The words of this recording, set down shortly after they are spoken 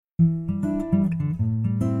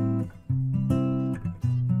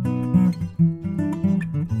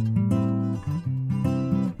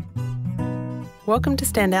Welcome to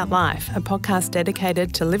Standout Life, a podcast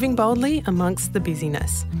dedicated to living boldly amongst the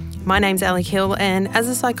busyness. My name's Ali Hill, and as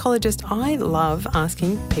a psychologist, I love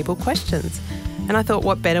asking people questions. And I thought,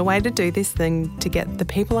 what better way to do this than to get the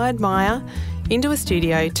people I admire into a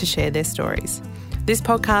studio to share their stories. This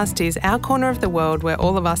podcast is our corner of the world where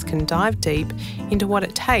all of us can dive deep into what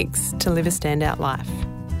it takes to live a standout life.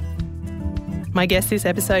 My guest this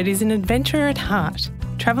episode is an adventurer at heart,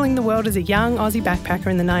 travelling the world as a young Aussie backpacker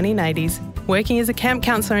in the 1980s, working as a camp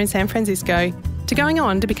counsellor in San Francisco, to going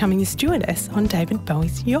on to becoming a stewardess on David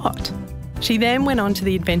Bowie's yacht. She then went on to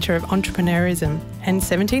the adventure of entrepreneurism and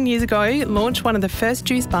 17 years ago launched one of the first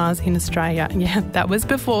juice bars in Australia. Yeah, that was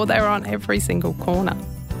before they were on every single corner.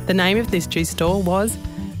 The name of this juice store was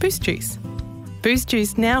Boost Juice. Boost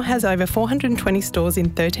Juice now has over 420 stores in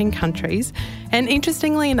 13 countries, and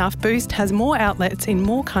interestingly enough, Boost has more outlets in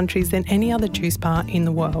more countries than any other juice bar in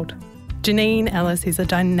the world. Janine Ellis is a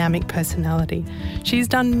dynamic personality. She's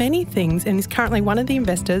done many things and is currently one of the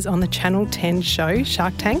investors on the Channel 10 show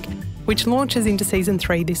Shark Tank, which launches into season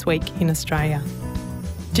 3 this week in Australia.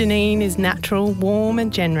 Janine is natural, warm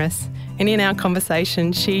and generous, and in our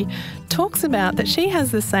conversation she talks about that she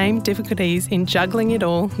has the same difficulties in juggling it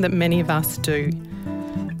all that many of us do.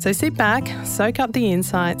 So sit back, soak up the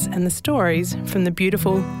insights and the stories from the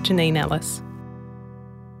beautiful Janine Ellis.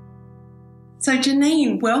 So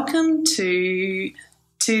Janine, welcome to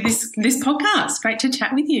this podcast. Great to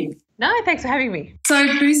chat with you. No, thanks for having me.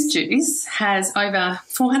 So Boost Juice has over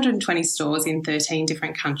 420 stores in 13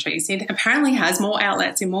 different countries. It apparently has more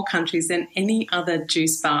outlets in more countries than any other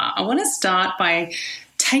juice bar. I want to start by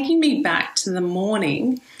taking me back to the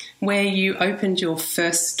morning where you opened your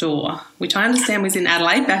first store, which I understand was in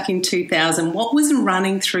Adelaide back in 2000. What was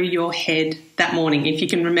running through your head that morning, if you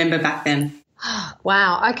can remember back then?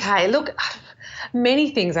 Wow. Okay. Look,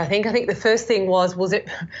 many things, I think. I think the first thing I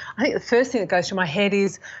think the first thing that goes through my head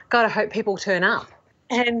is, God, I hope people turn up.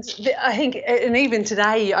 And I think, and even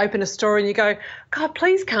today you open a store and you go, God,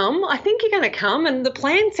 please come. I think you're going to come and the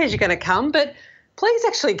plan says you're going to come, but please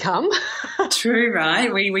actually come. True,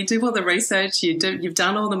 right? We do all the research, you've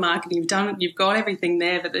done all the marketing, you've got everything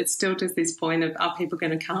there, but it's still just this point of, are people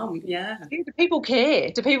going to come? Yeah. Do people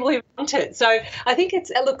care? Do people even want it? So I think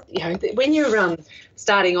it's, look, when you're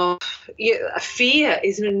starting off, fear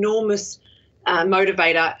is an enormous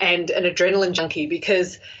motivator and an adrenaline junkie,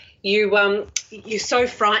 because you're so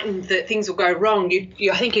frightened that things will go wrong.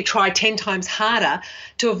 I think you try 10 times harder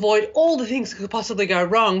to avoid all the things that could possibly go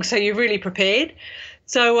wrong, so you're really prepared.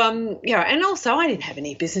 So, and also I didn't have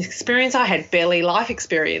any business experience. I had barely life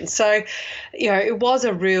experience. So, it was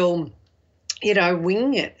a real,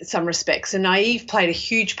 winging it in some respects. And naive played a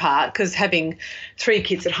huge part, because having 3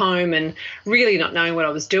 kids at home and really not knowing what I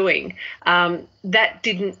was doing,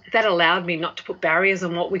 that allowed me not to put barriers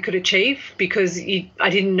on what we could achieve, because I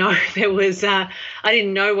didn't know I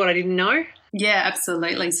didn't know what I didn't know. Yeah,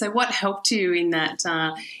 absolutely. So what helped you in that,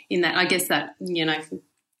 I guess that,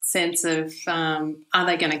 sense of, are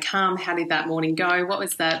they going to come? How did that morning go? What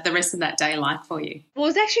was the rest of that day like for you? Well, it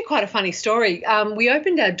was actually quite a funny story. We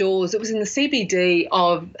opened our doors. It was in the CBD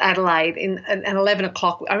of Adelaide at 11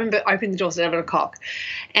 o'clock. I remember opening the doors at 11 o'clock.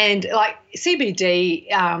 And like CBD,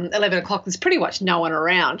 11 o'clock, there's pretty much no one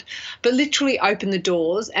around. But literally opened the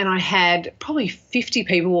doors and I had probably 50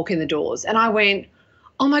 people walk in the doors. And I went,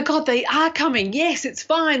 oh, my God, they are coming. Yes, it's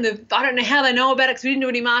fine. I don't know how they know about it because we didn't do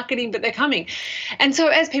any marketing, but they're coming. And so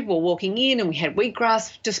as people were walking in and we had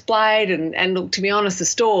wheatgrass displayed and look, to be honest, the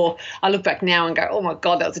store, I look back now and go, oh, my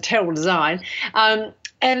God, that was a terrible design.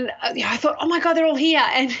 And I thought, oh, my God, they're all here.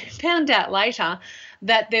 And found out later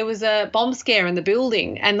that there was a bomb scare in the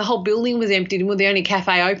building and the whole building was emptied and we're the only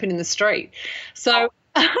cafe open in the street. So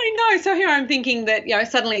I know. So here I'm thinking that,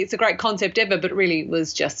 suddenly it's a great concept ever, but it really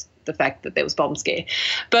was just the fact that there was bomb scare.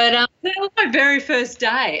 But that was my very first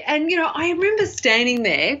day. And, I remember standing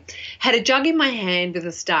there, had a jug in my hand with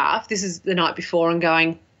the staff. This is the night before, and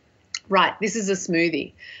going, right, this is a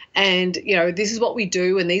smoothie. And, this is what we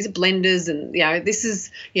do, and these are blenders, and, this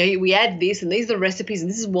is, we add this, and these are the recipes,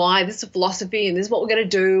 and this is why, this is a philosophy, and this is what we're going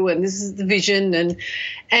to do, and this is the vision.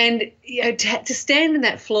 And to stand on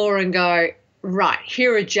that floor and go, right,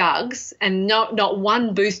 here are jugs, and not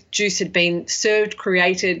one Boost Juice had been served,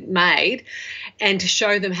 created, made, and to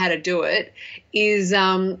show them how to do it is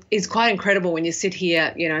quite incredible when you sit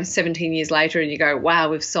here, 17 years later and you go,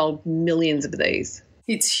 wow, we've sold millions of these.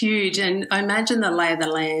 It's huge, and I imagine the lay of the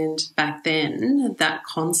land back then, that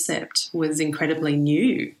concept was incredibly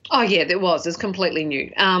new. Oh, yeah, it was. It was completely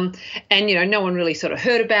new. And, no one really sort of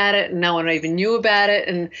heard about it and no one even knew about it.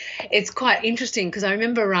 And it's quite interesting because I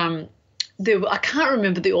remember I can't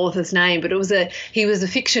remember the author's name, but he was a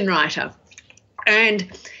fiction writer. And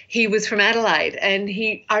he was from Adelaide, and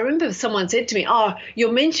I remember someone said to me, "Oh,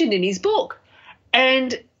 you're mentioned in his book."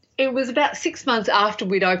 And it was about 6 months after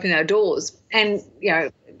we'd opened our doors. And,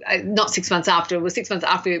 not 6 months after, it was 6 months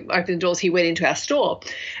after we opened the doors, he went into our store.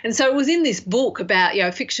 And so it was in this book about,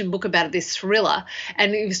 a fiction book about this thriller.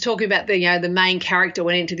 And he was talking about the main character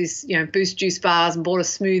went into this, Boost juice bars and bought a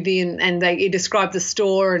smoothie, and he described the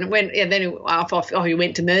store, and then he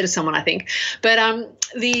went to murder someone, I think. But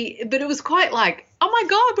it was quite like, oh my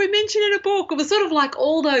God, we're mentioned in a book. It was sort of like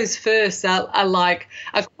all those firsts are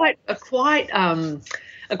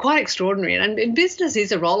quite extraordinary. And business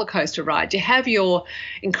is a roller coaster ride. You have your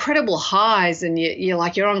incredible highs, and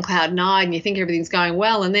you're on cloud nine, and you think everything's going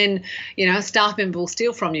well, and then a staff member will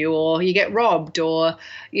steal from you, or you get robbed, or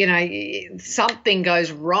something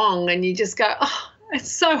goes wrong, and you just go, oh, it's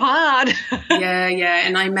so hard. Yeah.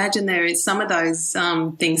 And I imagine there is some of those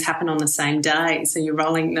things happen on the same day. So you're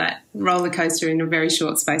rolling that roller coaster in a very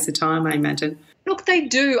short space of time, I imagine. Look, they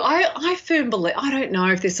do. I firmly believe, I don't know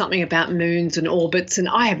if there's something about moons and orbits, and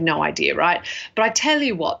I have no idea, right? But I tell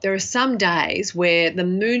you what, there are some days where the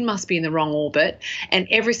moon must be in the wrong orbit, and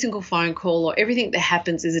every single phone call or everything that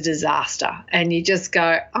happens is a disaster. And you just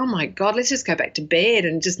go, oh my God, let's just go back to bed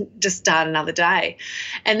and just start another day.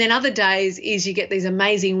 And then other days is you get these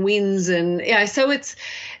amazing wins, and it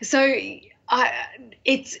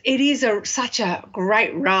is such a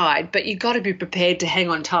great ride, but you've got to be prepared to hang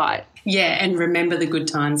on tight. Yeah, and remember the good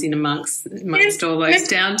times in amongst all those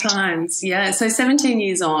down times. Yeah, so 17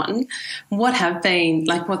 years on,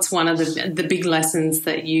 what's one of the big lessons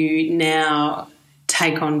that you now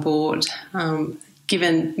take on board?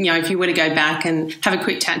 Given, if you were to go back and have a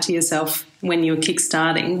quick chat to yourself when you were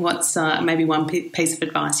kickstarting, what's maybe one piece of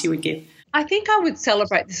advice you would give? I think I would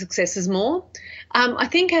celebrate the successes more. I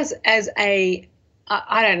think as I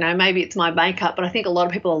don't know, maybe it's my makeup, but I think a lot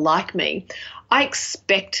of people are like me. I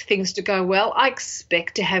expect things to go well. I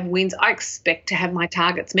expect to have wins. I expect to have my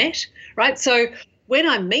targets met, right? So when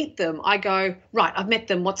I meet them, I go, right, I've met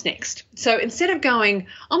them, what's next? So instead of going,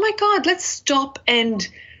 oh my God, let's stop and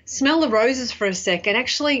smell the roses for a second,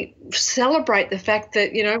 actually celebrate the fact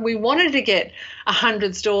that, we wanted to get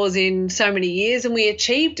 100 stores in so many years and we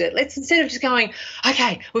achieved it. Let's, instead of just going,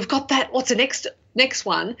 okay, we've got that, what's the next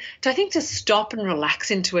one, to stop and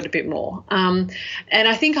relax into it a bit more. And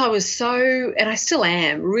I think I was and I still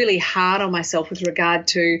am, really hard on myself with regard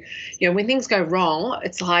to, when things go wrong,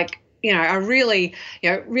 it's like, I really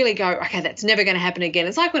go, okay, that's never going to happen again.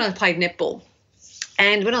 It's like when I played netball.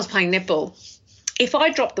 And when I was playing netball, if I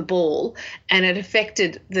dropped the ball and it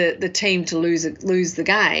affected the team to lose the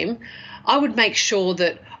game, I would make sure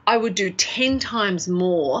that I would do 10 times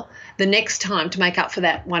more the next time to make up for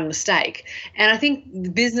that one mistake. And I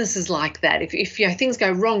think business is like that. If things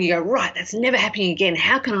go wrong, you go, right, that's never happening again.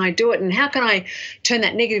 How can I do it? And how can I turn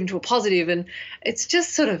that negative into a positive? And it's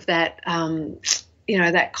just sort of that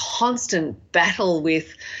that constant battle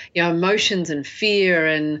with emotions and fear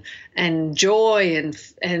and joy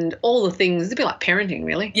and all the things. It's a bit like parenting,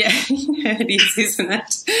 really. Yeah, it is, isn't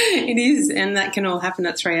it? It is, and that can all happen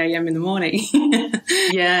at 3 a.m. in the morning.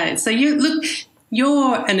 Yeah, so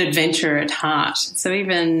you're an adventurer at heart. So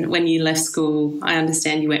even when you left school, I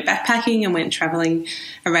understand you went backpacking and went travelling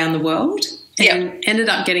around the world. And ended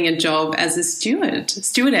up getting a job as a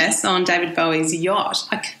stewardess on David Bowie's yacht.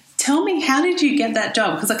 Tell me, how did you get that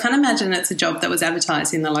job? Because I can't imagine it's a job that was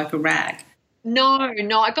advertised in the local rag. No,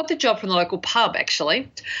 I got the job from the local pub,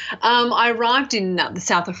 actually. I arrived in the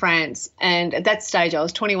south of France, and at that stage I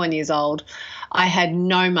was 21 years old. I had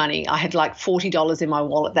no money. I had like $40 in my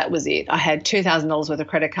wallet. That was it. I had $2,000 worth of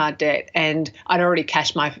credit card debt, and I'd already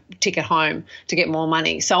cashed my ticket home to get more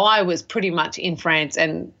money. So I was pretty much in France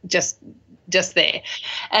and just there.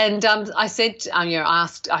 And I said,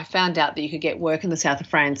 I found out that you could get work in the south of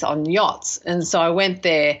France on yachts. And so I went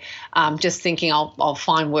there just thinking I'll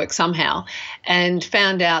find work somehow, and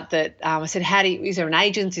found out that I said, is there an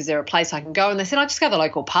agent? Is there a place I can go? And they said, just go to the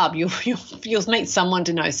local pub. You'll meet someone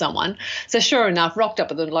to know someone. So sure enough, rocked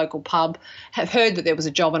up at the local pub, have heard that there was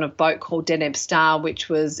a job on a boat called Deneb Star, which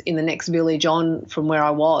was in the next village on from where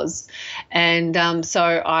I was. And so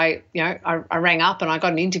I rang up and I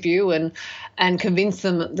got an interview and convinced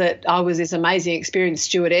them that I was this amazing experienced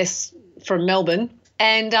stewardess from Melbourne,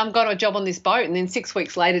 and got a job on this boat. And then 6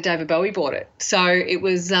 weeks later, David Bowie bought it. So it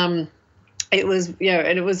was it was, and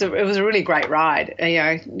it was a really great ride.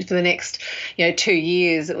 For the next, 2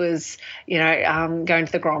 years, it was, going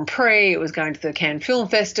to the Grand Prix, it was going to the Cannes Film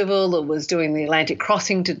Festival, it was doing the Atlantic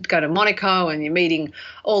Crossing to go to Monaco, and you're meeting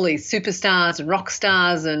all these superstars and rock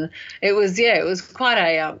stars, and it was quite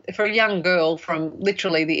for a young girl from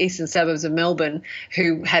literally the eastern suburbs of Melbourne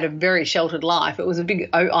who had a very sheltered life. It was a big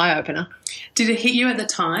eye opener. Did it hit you at the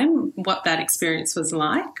time what that experience was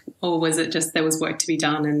like, or was it just there was work to be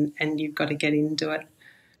done and you've got to get into it?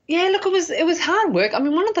 Yeah, look, it was hard work. I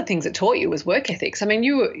mean, one of the things it taught you was work ethics. I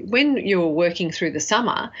mean, when you were working through the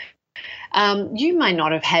summer, you may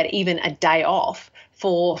not have had even a day off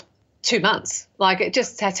for 2 months. Like,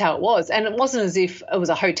 that's how it was. And it wasn't as if it was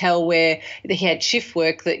a hotel where he had shift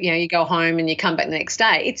work that, you go home and you come back the next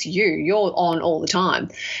day. It's you're on all the time.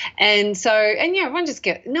 And so, everyone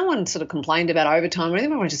no one sort of complained about overtime or anything.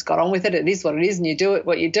 Everyone just got on with it. It is what it is, and you do it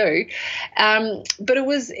what you do. But it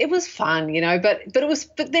was fun,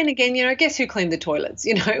 but then again, guess who cleaned the toilets?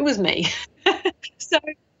 It was me. So,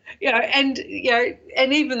 and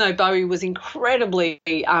even though Bowie was incredibly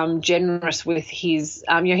generous with his,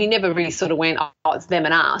 he never really sort of went, oh, it's them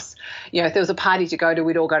and us. If there was a party to go to,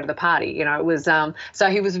 we'd all go to the party. It was so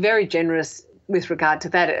he was very generous with regard to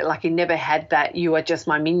that. Like, he never had that, you are just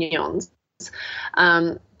my minions.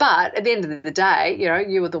 But at the end of the day,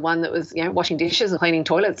 you were the one that was, washing dishes and cleaning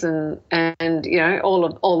toilets and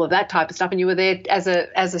all of that type of stuff, and you were there as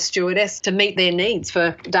a stewardess to meet their needs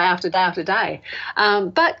for day after day after day.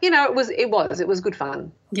 But it was good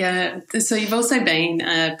fun. Yeah. So you've also been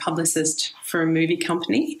a publicist for a movie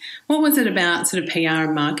company. What was it about sort of PR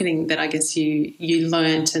and marketing that I guess you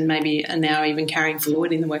learnt and maybe are now even carrying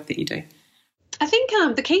forward in the work that you do? I think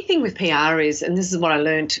the key thing with PR is, and this is what I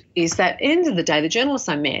learned, is that at the end of the day, the journalists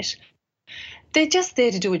I met, they're just there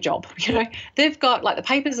to do a job. They've got, like, the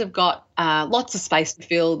papers have got lots of space to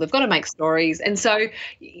fill. They've got to make stories. And so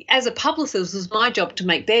as a publicist, it was my job to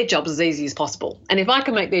make their jobs as easy as possible. And if I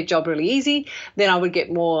can make their job really easy, then I would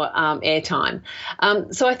get more airtime.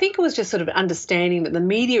 So I think it was just sort of understanding that the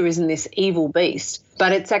media isn't this evil beast,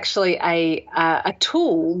 but it's actually a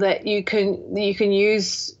tool that you can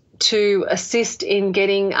use to assist in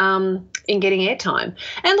getting airtime.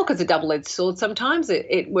 And look, it's a double-edged sword. Sometimes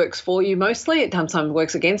it works for you mostly. It sometimes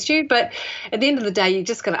works against you. But at the end of the day, you're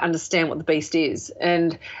just going to understand what the beast is.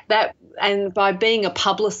 And by being a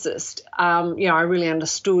publicist, I really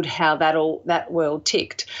understood how that world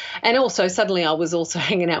ticked. And also suddenly I was also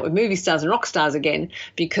hanging out with movie stars and rock stars again,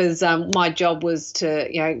 because my job was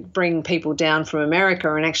to, bring people down from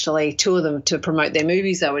America and actually tour them to promote their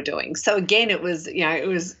movies they were doing. So again, it was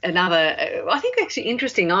another, I think, actually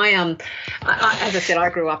interesting. I as I said, I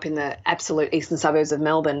grew up in the absolute eastern suburbs of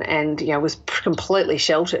Melbourne and, was completely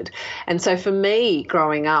sheltered. And so for me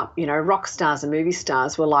growing up, rock stars and movie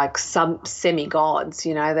stars were like some semi-gods.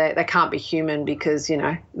 They can't be human because,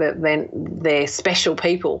 they're special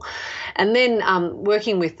people. And then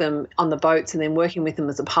working with them on the boats and then working with them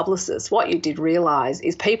as a publicist, what you did realise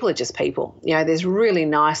is people are just people. There's really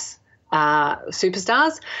nice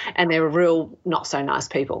superstars and there are real not so nice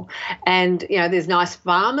people. And, there's nice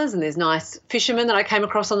farmers and there's nice fishermen that I came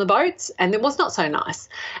across on the boats, and it was not so nice.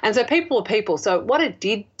 And so people are people. So what it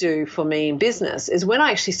did do for me in business is when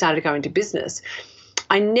I actually started going to business,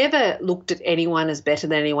 I never looked at anyone as better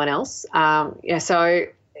than anyone else. Some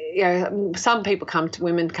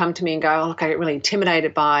women come to me and go, oh, look, I get really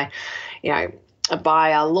intimidated by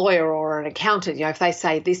a lawyer or an accountant. If they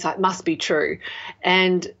say this, it must be true.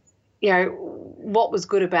 And what was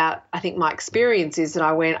good about, I think, my experience is that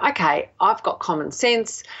I went, okay, I've got common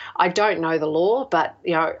sense. I don't know the law, but,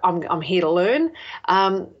 I'm here to learn.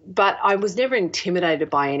 But I was never intimidated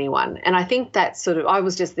by anyone. And I think that I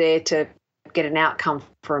was just there to get an outcome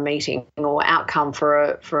for a meeting or outcome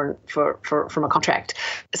from a contract.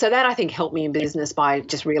 So that, I think, helped me in business by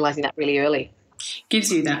just realising that really early.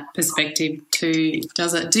 Gives you that perspective too,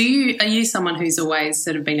 does it? Are you someone who's always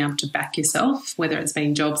sort of been able to back yourself, whether it's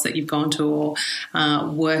been jobs that you've gone to or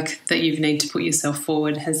work that you've need to put yourself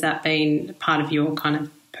forward? Has that been part of your kind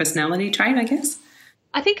of personality trait, I guess?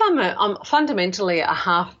 I think I'm fundamentally a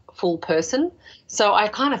half full person, so I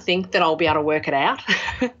kind of think that I'll be able to work it out.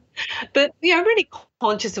 But, really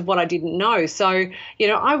conscious of what I didn't know. So,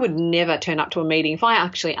 I would never turn up to a meeting. If I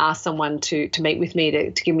actually asked someone to meet with me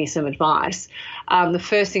to give me some advice, the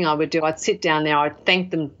first thing I would do, I'd sit down there, I'd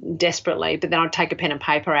thank them desperately, but then I'd take a pen and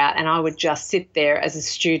paper out and I would just sit there as a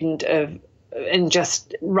student and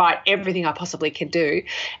just write everything I possibly could do.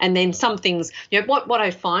 And then some things, what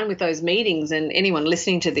I find with those meetings, and anyone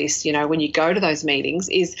listening to this, when you go to those meetings,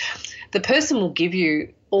 is the person will give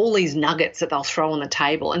you all these nuggets that they'll throw on the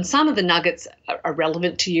table, and some of the nuggets are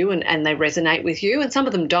relevant to you and they resonate with you, and some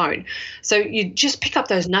of them don't. So you just pick up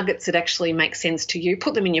those nuggets that actually make sense to you,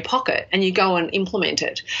 put them in your pocket, and you go and implement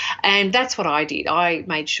it. And that's what I did. I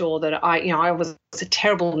made sure that I was a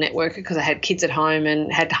terrible networker because I had kids at home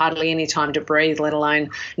and had hardly any time to breathe, let alone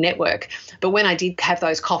network. But when I did have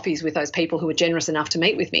those coffees with those people who were generous enough to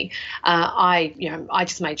meet with me, I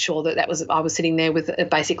just made sure that I was sitting there with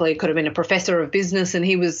basically, it could have been a professor of business, and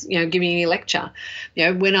he was giving me a lecture.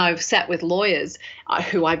 When I've sat with lawyers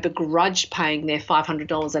who I begrudged paying their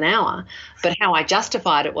 $500 an hour, but how I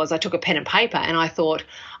justified it was I took a pen and paper and I thought,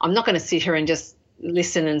 I'm not going to sit here and just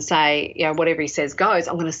listen and say, whatever he says goes.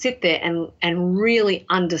 I'm going to sit there and really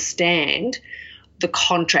understand the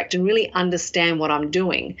contract and really understand what I'm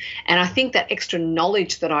doing. And I think that extra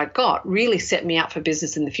knowledge that I got really set me up for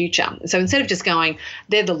business in the future. So instead of just going,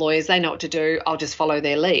 they're the lawyers, they know what to do, I'll just follow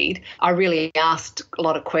their lead, I really asked a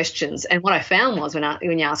lot of questions. And what I found was when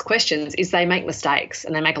you ask questions is they make mistakes,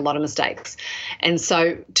 and they make a lot of mistakes. And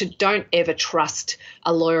so don't ever trust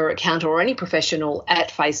a lawyer or accountant or any professional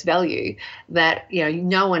at face value that,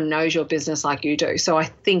 no one knows your business like you do. So I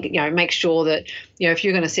think, make sure that, if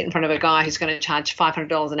you're going to sit in front of a guy who's going to charge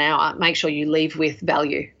 $500 an hour, make sure you leave with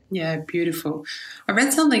value. Yeah, beautiful. I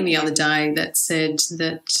read something the other day that said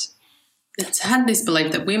that it's had this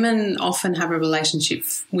belief that women often have a relationship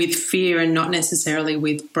with fear and not necessarily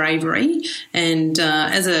with bravery. And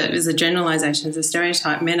as a generalisation, as a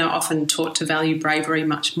stereotype, men are often taught to value bravery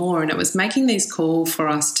much more. And it was making this call for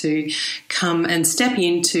us to come and step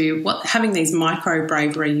into having these micro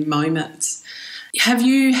bravery moments. Have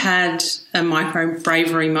you had a micro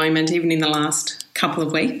bravery moment even in the last couple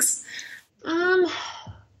of weeks?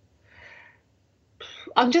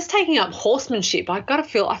 I'm just taking up horsemanship. I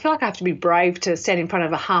feel like I have to be brave to stand in front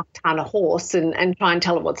of a half-ton horse and try and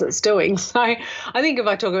tell it what it's doing. So I think if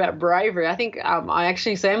I talk about bravery, I think I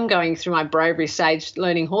actually am going through my bravery stage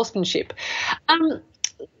learning horsemanship.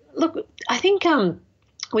 Look, I think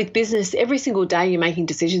with business, every single day you're making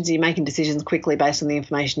decisions quickly based on the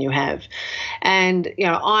information you have. And,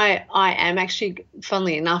 I am actually,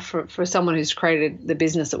 funnily enough, for someone who's created the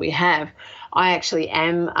business that we have, I actually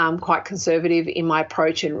am quite conservative in my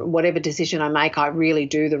approach, and whatever decision I make, I really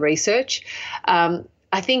do the research. I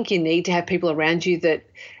think you need to have people around you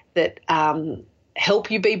that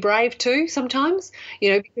help you be brave too sometimes,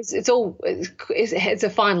 because it's a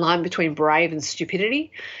fine line between brave and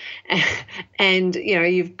stupidity. And,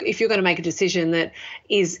 if you're going to make a decision that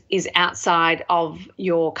is outside of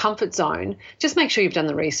your comfort zone, just make sure you've done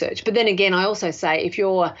the research. But then again, I also say if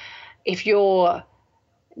your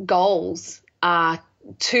goals are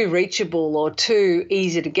too reachable or too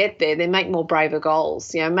easy to get there, then make more braver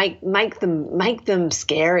goals. Make them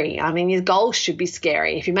scary. I mean, your goals should be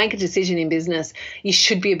scary. If you make a decision in business, you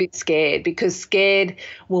should be a bit scared, because scared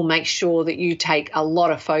will make sure that you take a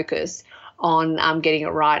lot of focus on getting it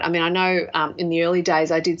right. I mean, I know in the early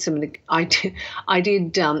days I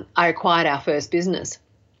acquired our first business.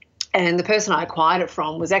 And the person I acquired it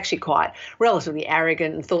from was actually quite relatively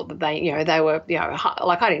arrogant and thought that they were,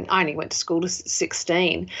 like I only went to school to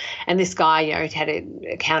 16, and this guy, had an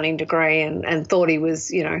accounting degree and thought he was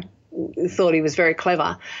very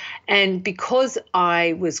clever. And because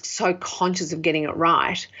I was so conscious of getting it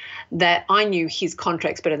right, that I knew his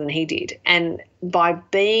contracts better than he did. And by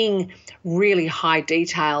being really high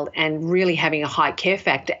detailed and really having a high care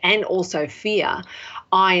factor and also fear,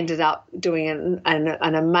 I ended up doing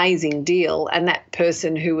an amazing deal, and that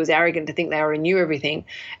person who was arrogant to think they already knew everything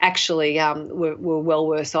actually were well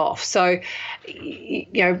worse off. So,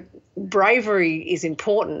 bravery is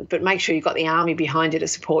important, but make sure you've got the army behind you to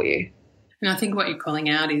support you. And I think what you're calling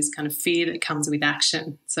out is kind of fear that comes with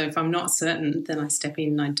action. So if I'm not certain, then I step in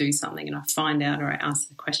and I do something and I find out, or I ask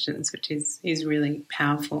the questions, which is really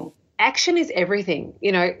powerful. Action is everything.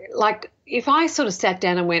 Like if I sort of sat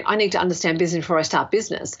down and went, I need to understand business before I start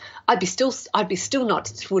business,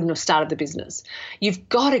 wouldn't have started the business. You've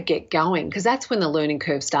got to get going, because that's when the learning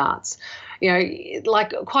curve starts.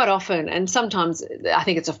 Like quite often, and sometimes I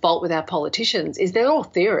think it's a fault with our politicians, is they're all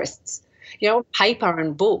theorists. Paper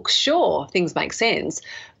and books, sure, things make sense,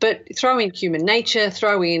 but throw in human nature,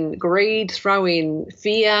 throw in greed, throw in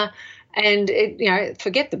fear, and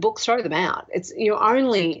forget the books, throw them out. You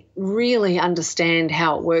only really understand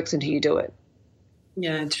how it works until you do it.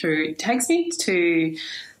 Yeah, true. It takes me to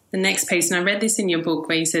the next piece, and I read this in your book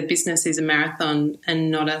where you said business is a marathon and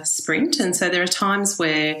not a sprint. And so there are times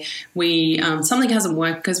where something hasn't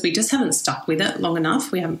worked because we just haven't stuck with it long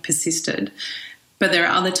enough, we haven't persisted. But there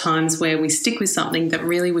are other times where we stick with something that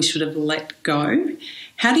really we should have let go.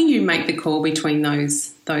 How do you make the call between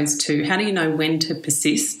those two? How do you know when to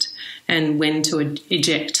persist and when to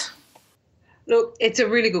eject? Look, it's a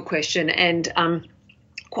really good question, and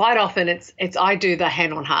quite often it's I do the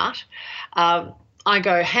hand on heart. I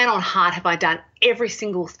go, hand on heart, have I done every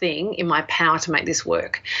single thing in my power to make this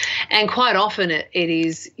work? And quite often it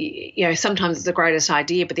is, sometimes it's the greatest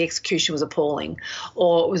idea, but the execution was appalling,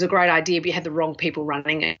 or it was a great idea, but you had the wrong people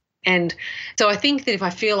running it. And so I think that if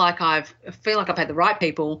I feel like I've had the right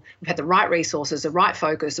people, we've had the right resources, the right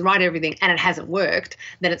focus, the right everything, and it hasn't worked,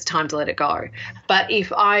 then it's time to let it go. But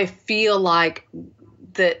if I feel like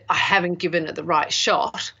that I haven't given it the right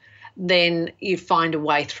shot, then you find a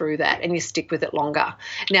way through that and you stick with it longer.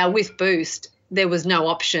 Now, with Boost, there was no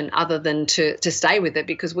option other than to stay with it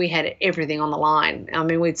because we had everything on the line. I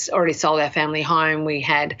mean, we'd already sold our family home. We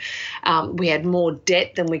had more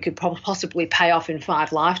debt than we could possibly pay off in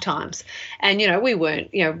 5 lifetimes. And, we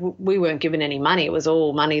weren't given any money. It was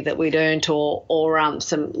all money that we'd earned or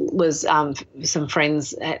some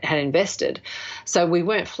friends had invested. So we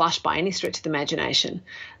weren't flush by any stretch of the imagination.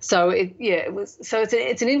 So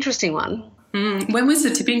it's an interesting one. When was the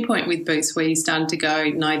tipping point with Boost where you started to go,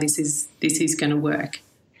 no, this is going to work?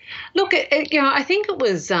 Look, I think it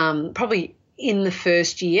was probably in the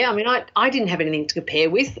first year. I mean, I didn't have anything to compare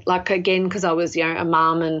with, because I was, a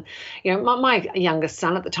mum, and, my youngest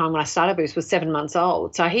son at the time when I started Boost was 7 months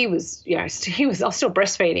old. So I was still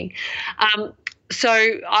breastfeeding. So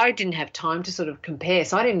I didn't have time to sort of compare.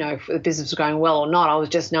 So I didn't know if the business was going well or not. I was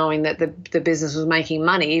just knowing that the business was making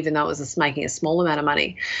money, even though it was making a small amount of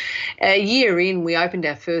money. A year in, we opened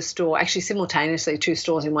our first store, actually simultaneously 2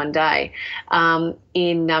 stores in one day,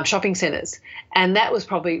 in shopping centres. And that was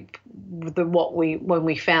probably when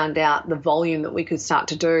we found out the volume that we could start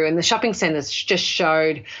to do. And the shopping centres just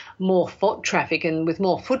showed more foot traffic, and with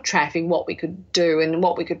more foot traffic, what we could do and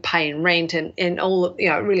what we could pay in rent, and all, it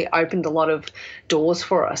really opened a lot of doors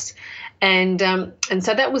for us. And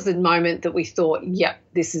so that was the moment that we thought, yep,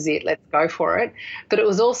 this is it, let's go for it. But it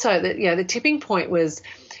was also that, the tipping point was,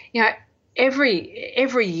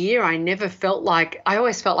 every year I always felt like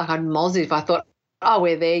I'd moz if I thought, oh,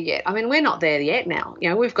 we're there yet. I mean, we're not there yet now.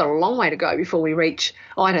 We've got a long way to go before we reach.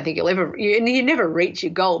 Oh, I don't think you never reach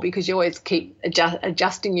your goal because you always keep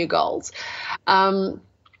adjusting your goals.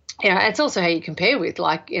 It's also how you compare with,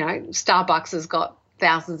 Starbucks has got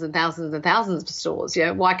thousands and thousands and thousands of stores.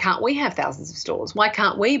 Why can't we have thousands of stores? Why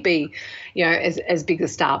can't we be, as big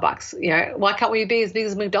as Starbucks? Why can't we be as big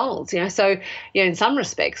as McDonald's? So, in some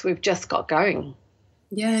respects, we've just got going.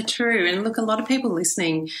 Yeah, true. And look, a lot of people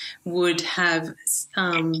listening would have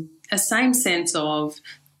a same sense of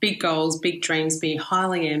big goals, big dreams, be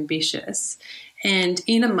highly ambitious. And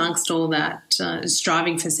in amongst all that,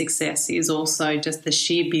 striving for success is also just the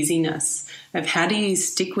sheer busyness of how do you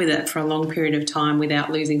stick with it for a long period of time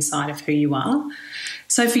without losing sight of who you are.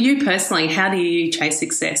 So for you personally, how do you chase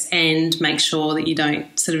success and make sure that you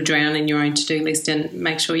don't sort of drown in your own to-do list and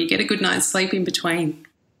make sure you get a good night's sleep in between?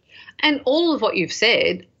 And all of what you've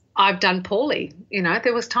said, I've done poorly.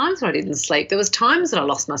 There was times when I didn't sleep. There was times that I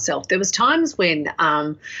lost myself. There was times when,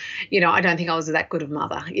 I don't think I was that good of a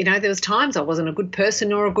mother. There was times I wasn't a good person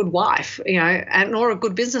nor a good wife, and nor a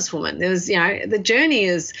good businesswoman. There was, the journey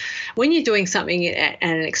is when you're doing something at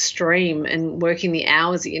an extreme and working the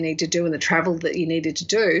hours that you need to do and the travel that you needed to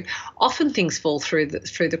do, often things fall through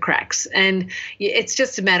the cracks. And it's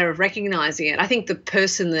just a matter of recognizing it. I think the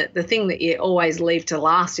thing that you always leave to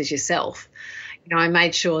last is yourself. I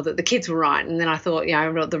made sure that the kids were right, and then I thought,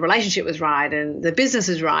 the relationship was right and the business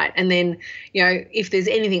is right. And then, if there's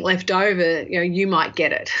anything left over, you might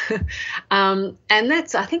get it. And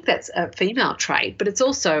I think that's a female trait, but it's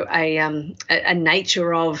also a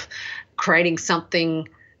nature of creating something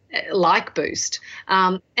like Boost.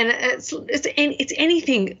 And it's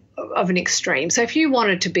anything of an extreme. So if you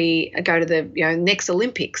wanted to go to the next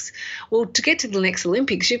Olympics, well, to get to the next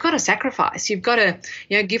Olympics, you've got to sacrifice. You've got to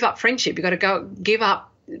give up friendship. You've got to give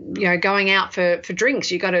up going out for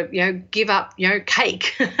drinks. You've got to give up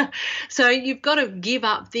cake. So you've got to give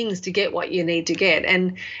up things to get what you need to get.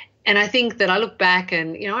 And I think that I look back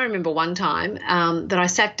and, I remember one time that I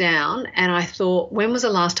sat down and I thought, when was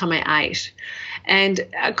the last time I ate? And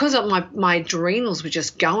because my adrenals were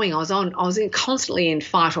just going, I was constantly in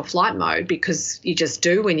fight or flight mode, because you just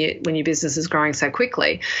do when your business is growing so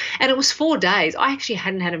quickly. And it was 4 days. I actually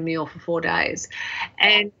hadn't had a meal for 4 days,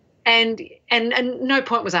 and no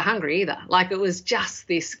point was I hungry either. It was just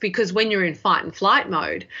this, because when you're in fight and flight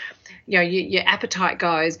mode, your appetite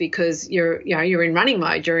goes because you're in running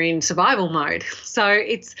mode, you're in survival mode. So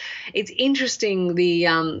it's interesting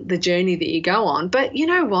the journey that you go on. But you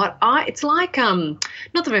know what? It's like not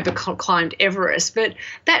that I've ever climbed Everest, but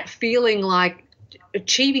that feeling like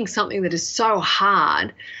achieving something that is so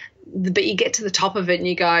hard, but you get to the top of it and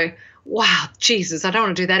you go, wow, Jesus, I don't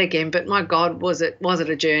want to do that again. But my God, was it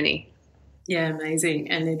a journey? Yeah, amazing.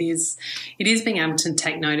 And it is being able to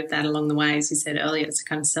take note of that along the way, as you said earlier, to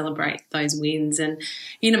kind of celebrate those wins. And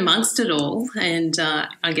in amongst it all, and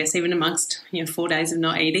I guess even amongst 4 days of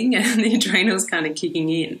not eating and the adrenals kind of kicking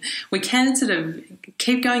in, we can sort of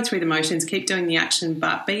keep going through the motions, keep doing the action,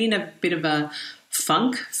 but be in a bit of a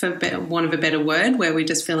funk, for want of a better word, where we're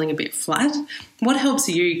just feeling a bit flat. What helps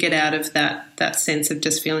you get out of that sense of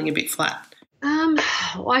just feeling a bit flat?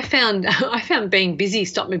 Well, I found being busy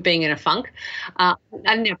stopped me being in a funk. I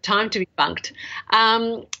didn't have time to be funked.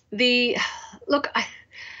 I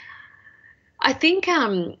think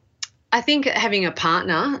having a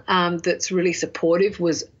partner that's really supportive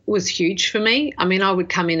was huge for me. I mean, I would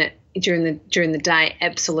come in during the day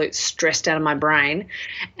absolute stressed out of my brain,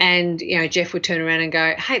 and Jeff would turn around and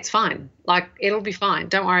go, hey, it's fine, like it'll be fine,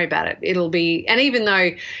 don't worry about it, it'll be. And even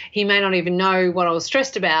though he may not even know what I was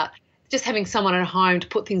stressed about, just having someone at home to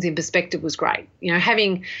put things in perspective was great.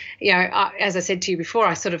 As I said to you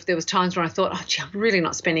before, there was times when I thought, oh, gee, I'm really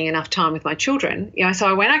not spending enough time with my children. So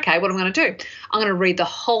I went, okay, what am I going to do? I'm going to read the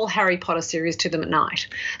whole Harry Potter series to them at night.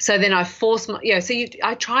 So then I forced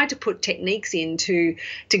I tried to put techniques in to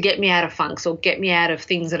get me out of funks or get me out of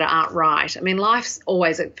things that aren't right. I mean, life's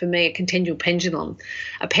always, for me, a continual pendulum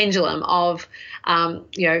of,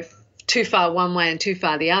 too far one way and too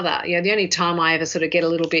far the other. The only time I ever sort of get a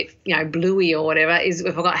little bit, bluey or whatever is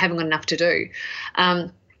if haven't got enough to do.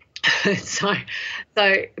 But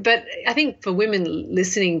I think for women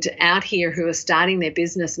listening out here who are starting their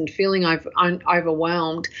business and feeling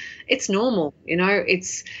overwhelmed, it's normal.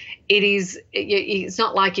 It's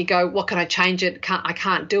not like you go, what can I change it? I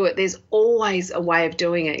can't do it. There's always a way of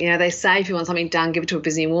doing it. They say if you want something done, give it to a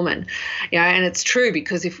busy woman. And it's true,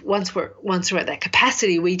 because once we're at that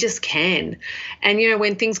capacity, we just can. And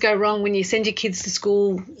when things go wrong, when you send your kids to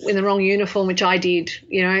school in the wrong uniform, which I did,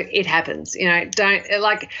 it happens.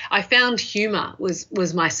 I found humour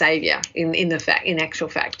was my saviour in actual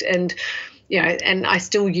fact. And and I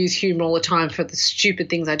still use humour all the time for the stupid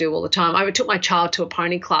things I do all the time. I took my child to a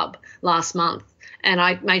pony club last month, and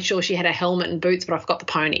I made sure she had a helmet and boots, but I forgot the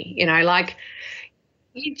pony.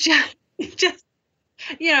 You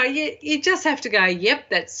just have to go, yep,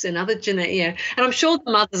 that's another genetic. And I'm sure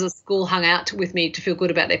the mothers at school hung out with me to feel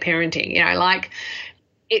good about their parenting.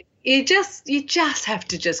 You just have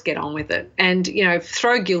to just get on with it, and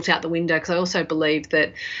throw guilt out the window, because I also believe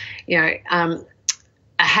that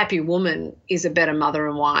a happy woman is a better mother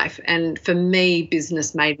and wife. And for me,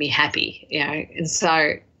 business made me happy, and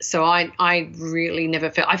so I really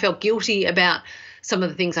never I felt guilty about some of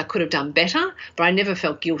the things I could have done better, but I never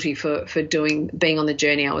felt guilty for being on the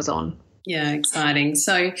journey I was on. Yeah, exciting.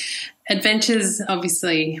 So adventures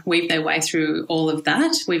obviously weave their way through all of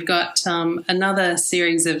that. We've got another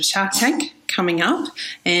series of Shark Tank coming up,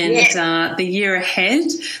 and the year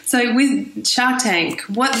ahead. So with Shark Tank,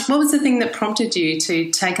 what was the thing that prompted you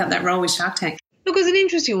to take up that role with Shark Tank? Look, it was an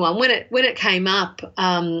interesting one. When it came up,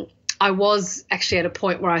 I was actually at a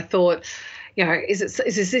point where I thought, is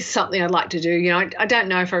this something I'd like to do? I don't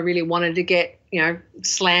know if I really wanted to get,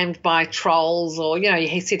 slammed by trolls, or,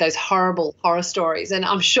 you see those horrible horror stories. And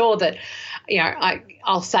I'm sure that,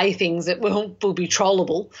 I'll say things that will be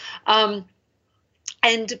trollable.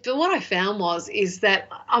 But what I found is that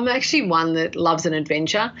I'm actually one that loves an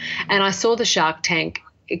adventure, and I saw the Shark Tank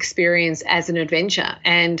experience as an adventure.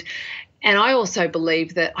 And I also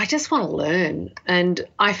believe that I just want to learn. And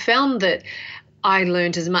I found that I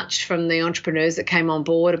learned as much from the entrepreneurs that came on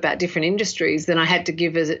board about different industries than I had to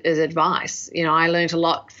give as advice. I learned a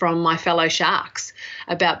lot from my fellow sharks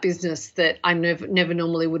about business that I never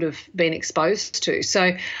normally would have been exposed to.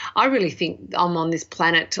 So I really think I'm on this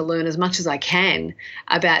planet to learn as much as I can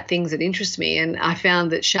about things that interest me, and I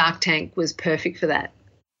found that Shark Tank was perfect for that.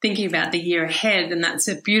 Thinking about the year ahead, and that's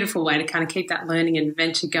a beautiful way to kind of keep that learning and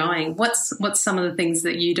adventure going. What's some of the things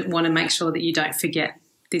that you want to make sure that you don't forget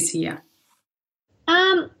this year?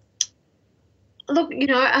 Look,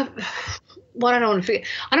 what I don't want to forget.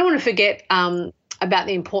 I don't want to forget about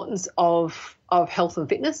the importance of health and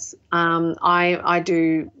fitness. I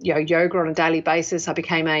do yoga on a daily basis. I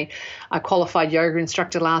became a qualified yoga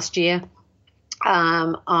instructor last year.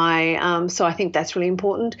 So I think that's really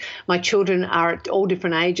important. My children are at all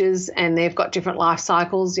different ages and they've got different life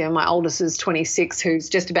cycles. My oldest is 26, who's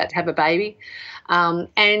just about to have a baby. And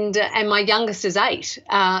my youngest is 8.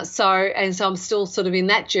 So I'm still sort of in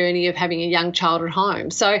that journey of having a young child at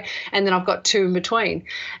home. So, and then I've got 2 in between.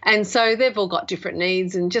 And so they've all got different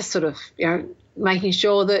needs, and just sort of, making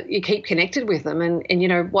sure that you keep connected with them.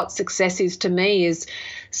 And what success is to me is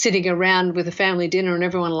sitting around with a family dinner and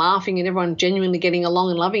everyone laughing and everyone genuinely getting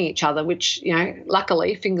along and loving each other, which,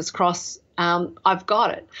 luckily, fingers crossed, I've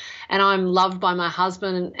got it. And I'm loved by my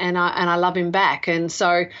husband, and I love him back. And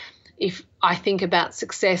so if I think about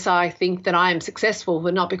success, I think that I am successful,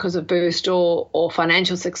 but not because of Boost or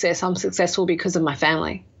financial success. I'm successful because of my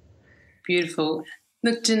family. Beautiful.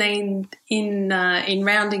 Look, Janine, in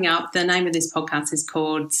rounding up, the name of this podcast is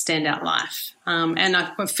called Standout Life. And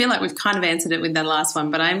I feel like we've kind of answered it with the last one,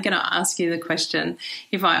 but I'm going to ask you the question,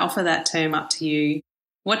 if I offer that term up to you,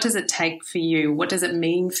 what does it take for you? What does it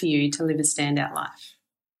mean for you to live a standout life?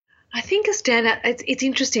 I think a standout, it's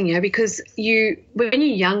interesting, because when you're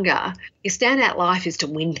younger, your standout life is to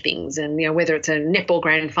win things, and, whether it's a netball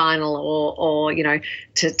grand final or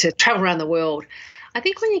to travel around the world. I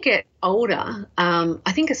think when you get older,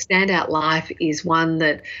 I think a standout life is one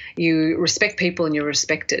that you respect people and you're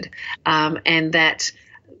respected, and that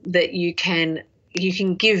you can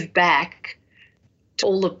give back to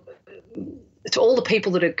all the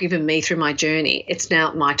people that have given me through my journey. It's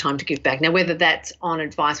now my time to give back. Now, whether that's on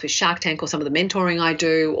advice with Shark Tank or some of the mentoring I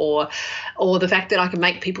do, or the fact that I can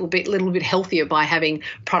make people a little bit healthier by having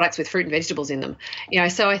products with fruit and vegetables in them.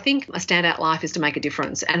 So I think a standout life is to make a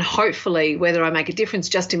difference. And hopefully, whether I make a difference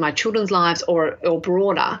just in my children's lives or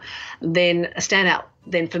broader, then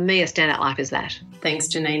for me, a standout life is that. Thanks,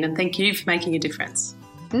 Janine, and thank you for making a difference.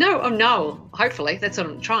 No, hopefully. That's what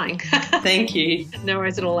I'm trying. Thank you. No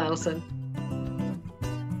worries at all, Alison.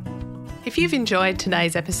 If you've enjoyed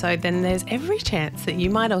today's episode, then there's every chance that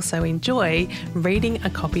you might also enjoy reading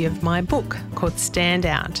a copy of my book called Stand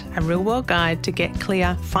Out, a real-world guide to get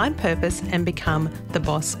clear, find purpose and become the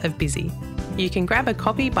boss of busy. You can grab a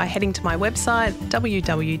copy by heading to my website,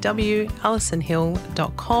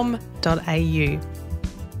 www.alisonhill.com.au.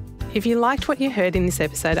 If you liked what you heard in this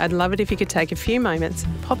episode, I'd love it if you could take a few moments,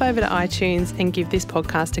 pop over to iTunes and give this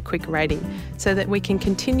podcast a quick rating so that we can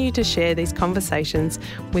continue to share these conversations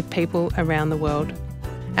with people around the world.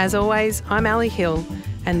 As always, I'm Ali Hill,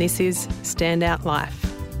 and this is Standout Life.